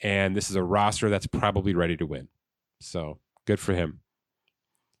 and this is a roster that's probably ready to win. So good for him.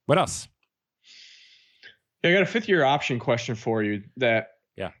 What else? I got a 5th-year option question for you that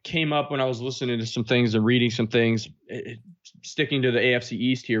came up when I was listening to some things and reading some things, sticking to the AFC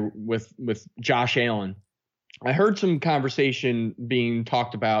East here with Josh Allen. I heard some conversation being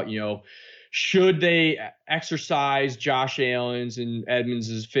talked about, should they exercise Josh Allen's and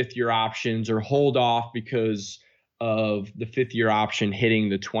Edmonds' 5th-year options or hold off because of the 5th-year option hitting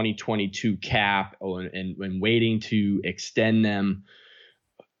the 2022 cap and waiting to extend them.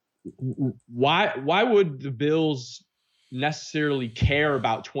 Why would the Bills necessarily care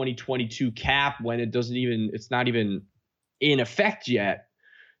about 2022 cap when it's not even in effect yet?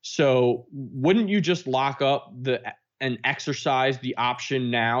 So wouldn't you just lock up and exercise the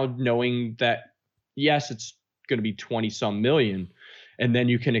option now, knowing that yes, it's going to be 20 some million, and then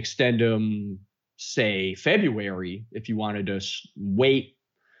you can extend them, say February, if you wanted to wait.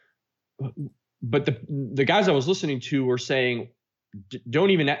 But the guys I was listening to were saying,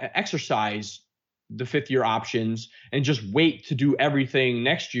 don't even exercise the 5th-year options and just wait to do everything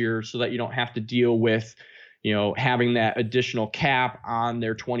next year so that you don't have to deal with, having that additional cap on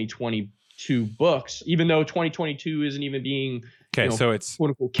their 2022 books, even though 2022 isn't even being so it's quote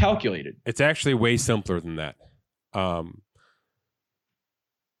unquote calculated. It's actually way simpler than that.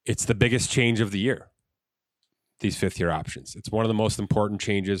 It's the biggest change of the year, these 5th-year options. It's one of the most important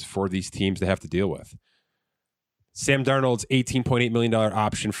changes for these teams to have to deal with. Sam Darnold's $18.8 million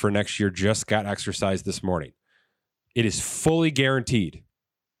option for next year just got exercised this morning. It is fully guaranteed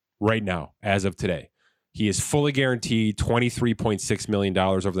right now, as of today. He is fully guaranteed $23.6 million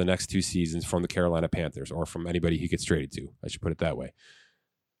over the next 2 seasons from the Carolina Panthers, or from anybody he gets traded to. I should put it that way.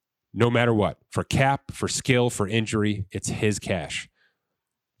 No matter what, for cap, for skill, for injury, it's his cash.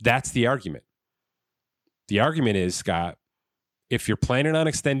 That's the argument. The argument is, Scott, if you're planning on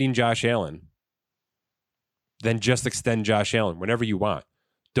extending Josh Allen, then just extend Josh Allen whenever you want.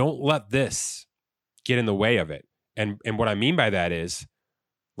 Don't let this get in the way of it. And what I mean by that is,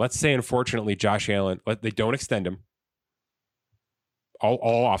 let's say, unfortunately, Josh Allen, they don't extend him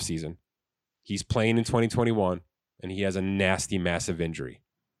all offseason. He's playing in 2021, and he has a nasty, massive injury.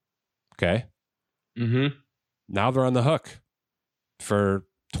 Okay? Mm-hmm. Now they're on the hook for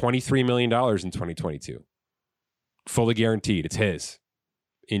 $23 million in 2022. Fully guaranteed. It's his.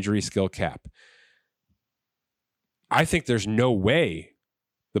 Injury, skill, cap. I think there's no way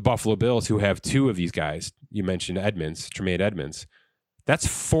the Buffalo Bills, who have 2 of these guys, you mentioned Tremaine Edmonds, that's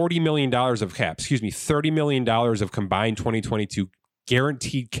 $40 million of cap. $30 million of combined 2022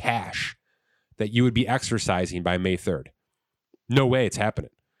 guaranteed cash that you would be exercising by May 3rd. No way it's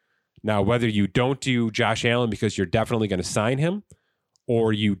happening. Now, whether you don't do Josh Allen because you're definitely going to sign him,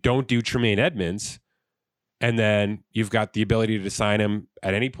 or you don't do Tremaine Edmonds, and then you've got the ability to sign him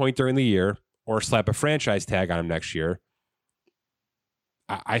at any point during the year or slap a franchise tag on him next year,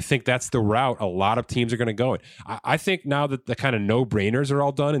 I think that's the route a lot of teams are going to go in. I think now that the kind of no-brainers are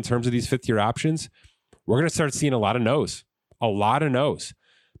all done in terms of these fifth-year options, we're going to start seeing a lot of no's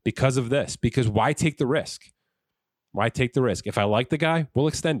because of this. Because why take the risk? Why take the risk? If I like the guy, we'll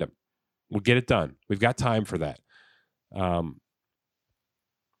extend him. We'll get it done. We've got time for that.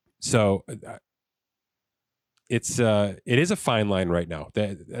 So it is a fine line right now.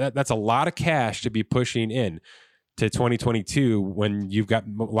 That's a lot of cash to be pushing in to 2022 when you've got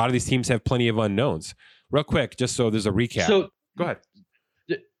a lot of these teams have plenty of unknowns. Real quick, just so there's a recap. So go ahead.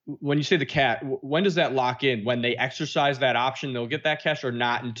 When you say the cap, when does that lock in? When they exercise that option, they'll get that cash, or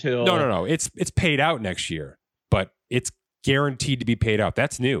not until? No. It's paid out next year, but it's guaranteed to be paid out.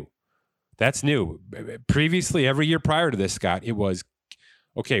 That's new. Previously, every year prior to this, Scott, it was,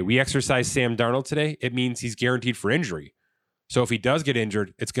 okay, we exercise Sam Darnold today. It means he's guaranteed for injury. So if he does get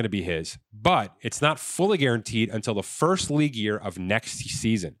injured, it's going to be his. But it's not fully guaranteed until the first league year of next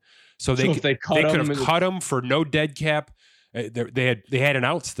season. So they could have cut him for no dead cap. They had an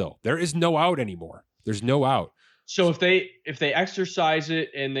out still. There is no out anymore. There's no out. So if they exercise it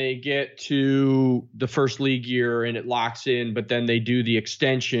and they get to the first league year and it locks in, but then they do the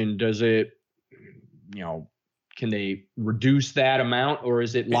extension, does it, can they reduce that amount, or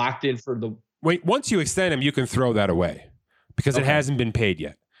is it locked in for the? Wait, once you extend him, you can throw that away because it hasn't been paid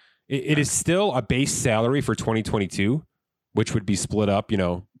yet. It is still a base salary for 2022, which would be split up,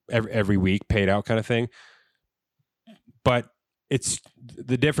 every week, paid out kind of thing. But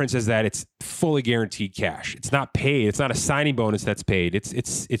the difference is that it's fully guaranteed cash. It's not paid. It's not a signing bonus that's paid.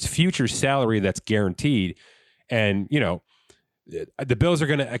 It's future salary that's guaranteed. And the Bills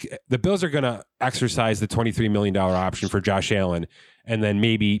are gonna exercise the $23 million option for Josh Allen, and then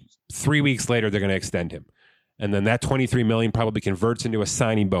maybe 3 weeks later they're gonna extend him, and then that $23 million probably converts into a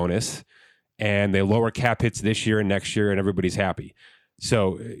signing bonus, and they lower cap hits this year and next year, and everybody's happy.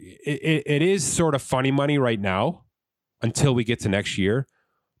 So it is sort of funny money right now until we get to next year,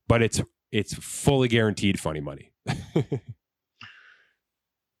 but it's fully guaranteed funny money.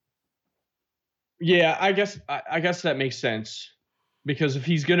 Yeah, I guess that makes sense, because if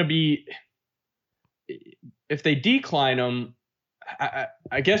he's going to be, if they decline him,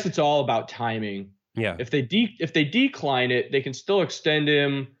 I guess it's all about timing. Yeah. If they decline it, they can still extend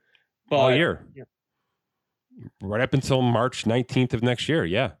him all year. Yeah. Right up until March 19th of next year.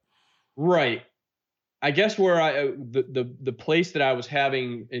 Yeah. Right. I guess where the place that I was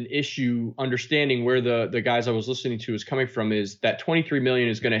having an issue understanding where the guys I was listening to is coming from is that $23 million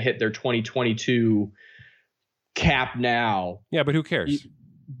is going to hit their 2022 cap now. Yeah, but who cares?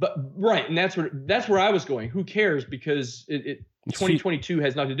 But right, and that's where I was going. Who cares? Because 2022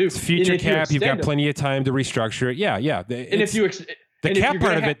 has nothing to do. It's future cap. You've got plenty of time to restructure it. Yeah. The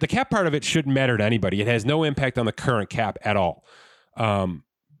cap part of it shouldn't matter to anybody. It has no impact on the current cap at all.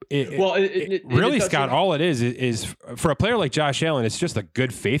 Really, Scott, all it is for a player like Josh Allen, it's just a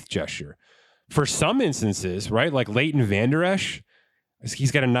good faith gesture. For some instances, right, like Leighton Vander Esch,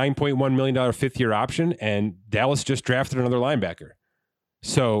 he's got a $9.1 million fifth-year option, and Dallas just drafted another linebacker.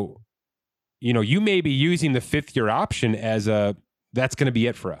 So, you may be using the fifth-year option as that's going to be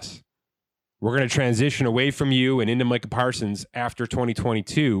it for us. We're going to transition away from you and into Micah Parsons after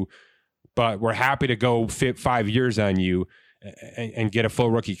 2022, but we're happy to go 5 years on you and get a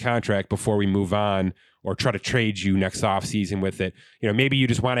full rookie contract before we move on or try to trade you next offseason with it. Maybe you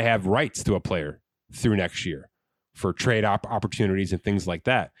just want to have rights to a player through next year for trade opportunities and things like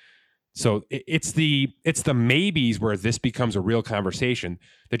that. So it's the maybes where this becomes a real conversation.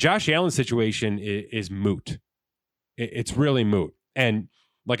 The Josh Allen situation is moot. It's really moot. And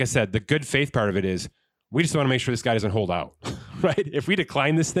like I said, the good faith part of it is we just want to make sure this guy doesn't hold out, right? If we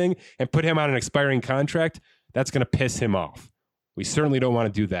decline this thing and put him on an expiring contract, that's going to piss him off. We certainly don't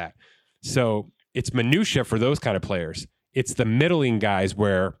want to do that. So it's minutia for those kind of players. It's the middling guys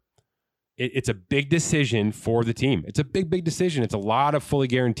where it's a big decision for the team. It's a big decision. It's a lot of fully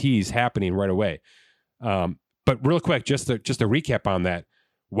guarantees happening right away. But real quick, just a recap on that.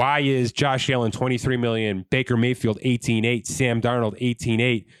 Why is Josh Allen $23 million, Baker Mayfield $18.8, Sam Darnold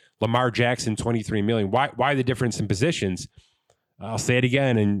 $18.8, Lamar Jackson $23 million? Why the difference in positions? I'll say it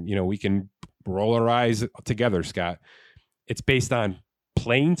again, and we can roll our eyes together, Scott. It's based on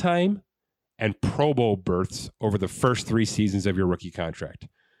playing time and Pro Bowl berths over the first 3 seasons of your rookie contract.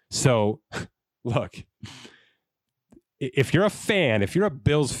 So, look, if you're a fan, if you're a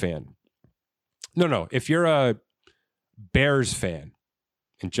Bills fan, if you're a Bears fan,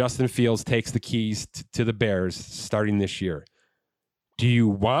 and Justin Fields takes the keys to the Bears starting this year, do you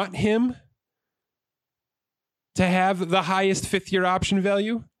want him to have the highest fifth-year option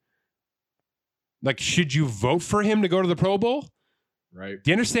value? Like, should you vote for him to go to the Pro Bowl? Right.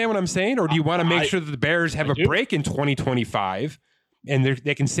 Do you understand what I'm saying? Or do you want to make sure that the Bears have a break in 2025 and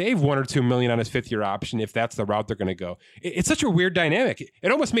they can save $1 or $2 million on his fifth-year option if that's the route they're going to go? It's such a weird dynamic.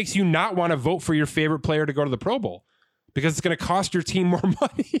 It almost makes you not want to vote for your favorite player to go to the Pro Bowl because it's going to cost your team more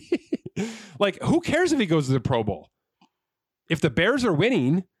money. Like, who cares if he goes to the Pro Bowl? If the Bears are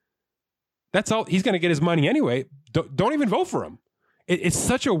winning, that's all. He's going to get his money anyway. Don't even vote for him. It's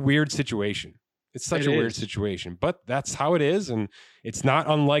such a weird situation. It's such a weird situation, but that's how it is. And it's not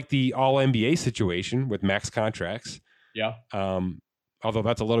unlike the all-NBA situation with max contracts. Yeah. Although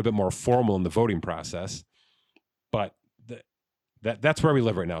that's a little bit more formal in the voting process. But that's where we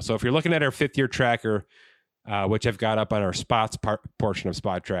live right now. So if you're looking at our fifth-year tracker, which I've got up on our spots portion of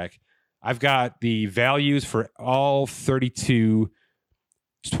Spot Track, I've got the values for all 32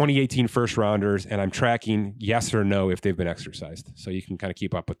 2018 first rounders, and I'm tracking yes or no if they've been exercised. So you can kind of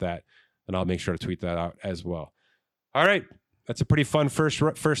keep up with that. And I'll make sure to tweet that out as well. All right. That's a pretty fun first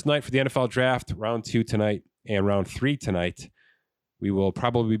night for the NFL draft. Round 2 tonight and round 3 tonight. We will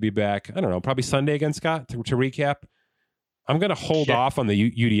probably be back, I don't know, probably Sunday again, Scott, to recap. I'm going to hold off on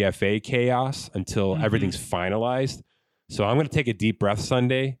the UDFA chaos until everything's finalized. So I'm going to take a deep breath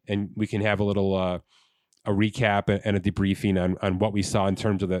Sunday, and we can have a little a recap and a debriefing on what we saw in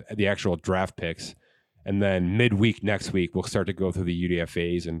terms of the actual draft picks. And then midweek next week, we'll start to go through the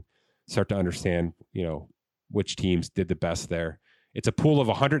UDFAs and start to understand, which teams did the best there. It's a pool of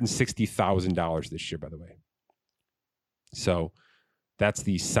 $160,000 this year, by the way. So that's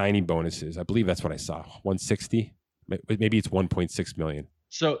the signing bonuses. I believe that's what I saw. 160, maybe it's 1.6 million.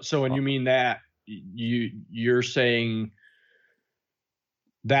 So when you mean that, you're saying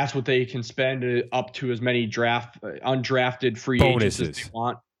that's what they can spend up to as many undrafted free bonuses agents as they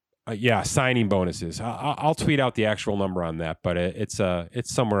want. Yeah, signing bonuses. I'll tweet out the actual number on that, but it's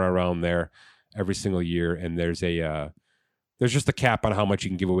somewhere around there every single year. And there's just a cap on how much you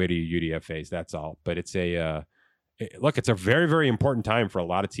can give away to your UDFAs. That's all. But it's it's a very, very important time for a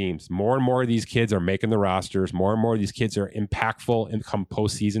lot of teams. More and more of these kids are making the rosters. More and more of these kids are impactful in come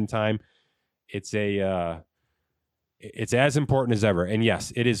postseason time. It's as important as ever. And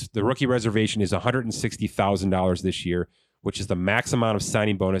yes, it is. The rookie reservation is $160,000 this year, which is the max amount of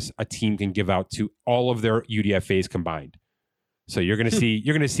signing bonus a team can give out to all of their UDFAs combined. So you're going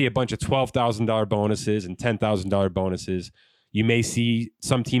to see a bunch of $12,000 bonuses and $10,000 bonuses. You may see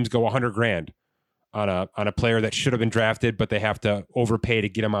some teams go $100,000 on a player that should have been drafted, but they have to overpay to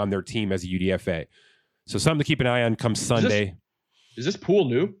get him on their team as a UDFA. So something to keep an eye on come Sunday. Is this pool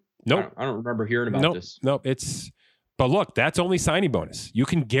new? Nope. I don't remember hearing about this. Nope. But look, that's only signing bonus. You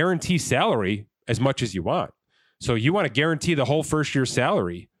can guarantee salary as much as you want. So you want to guarantee the whole first year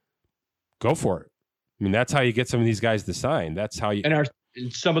salary, go for it. I mean, that's how you get some of these guys to sign. That's how you. And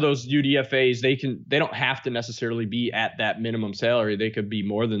some of those UDFAs, they don't have to necessarily be at that minimum salary. They could be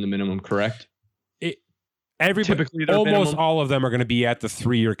more than the minimum, correct? Typically, almost all of them are going to be at the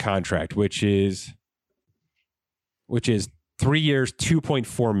 3-year contract, which is 3 years,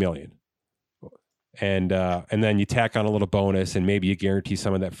 $2.4 million. And then you tack on a little bonus, and maybe you guarantee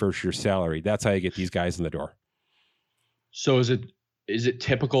some of that first year salary. That's how you get these guys in the door. So is it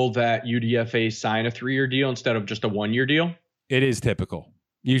typical that UDFAs sign a 3-year deal instead of just a 1-year deal? It is typical.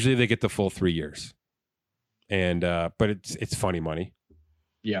 Usually they get the full 3 years. And but it's funny money.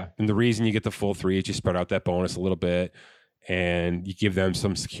 Yeah. And the reason you get the full 3 is you spread out that bonus a little bit and you give them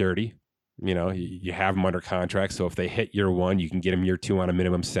some security. You have them under contract. So if they hit year 1, you can get them year 2 on a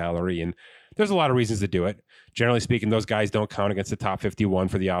minimum salary. And there's a lot of reasons to do it. Generally speaking, those guys don't count against the top 51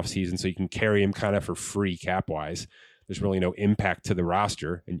 for the offseason. So you can carry them kind of for free cap wise. There's really no impact to the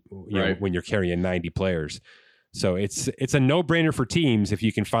roster and know, when you're carrying 90 players. So it's a no-brainer for teams if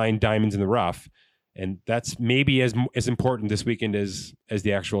you can find diamonds in the rough. And that's maybe as important this weekend as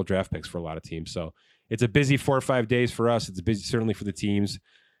the actual draft picks for a lot of teams. So it's a busy 4 or 5 days for us. It's busy certainly for the teams.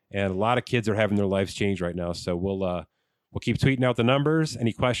 And a lot of kids are having their lives change right now. So we'll keep tweeting out the numbers.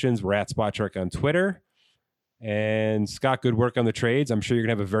 Any questions? We're at Spot Trek on Twitter. And Scott, good work on the trades. I'm sure you're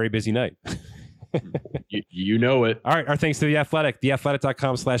going to have a very busy night. You know it. All right. Our thanks to The Athletic.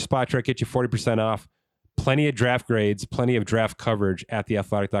 TheAthletic.com/SpotTrek. Get you 40% off. Plenty of draft grades, plenty of draft coverage at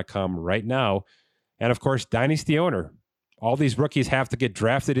TheAthletic.com right now. And of course, Dynasty Owner. All these rookies have to get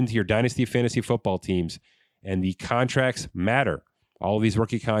drafted into your Dynasty fantasy football teams. And the contracts matter. All of these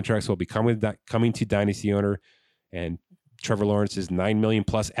rookie contracts will be coming to Dynasty Owner. And Trevor Lawrence's $9 million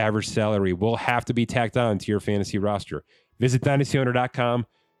plus average salary will have to be tacked on to your fantasy roster. Visit dynastyowner.com.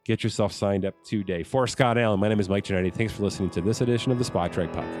 Get yourself signed up today. For Scott Allen, my name is Mike Giannetti. Thanks for listening to this edition of the Spot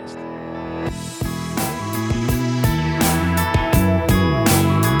Track Podcast.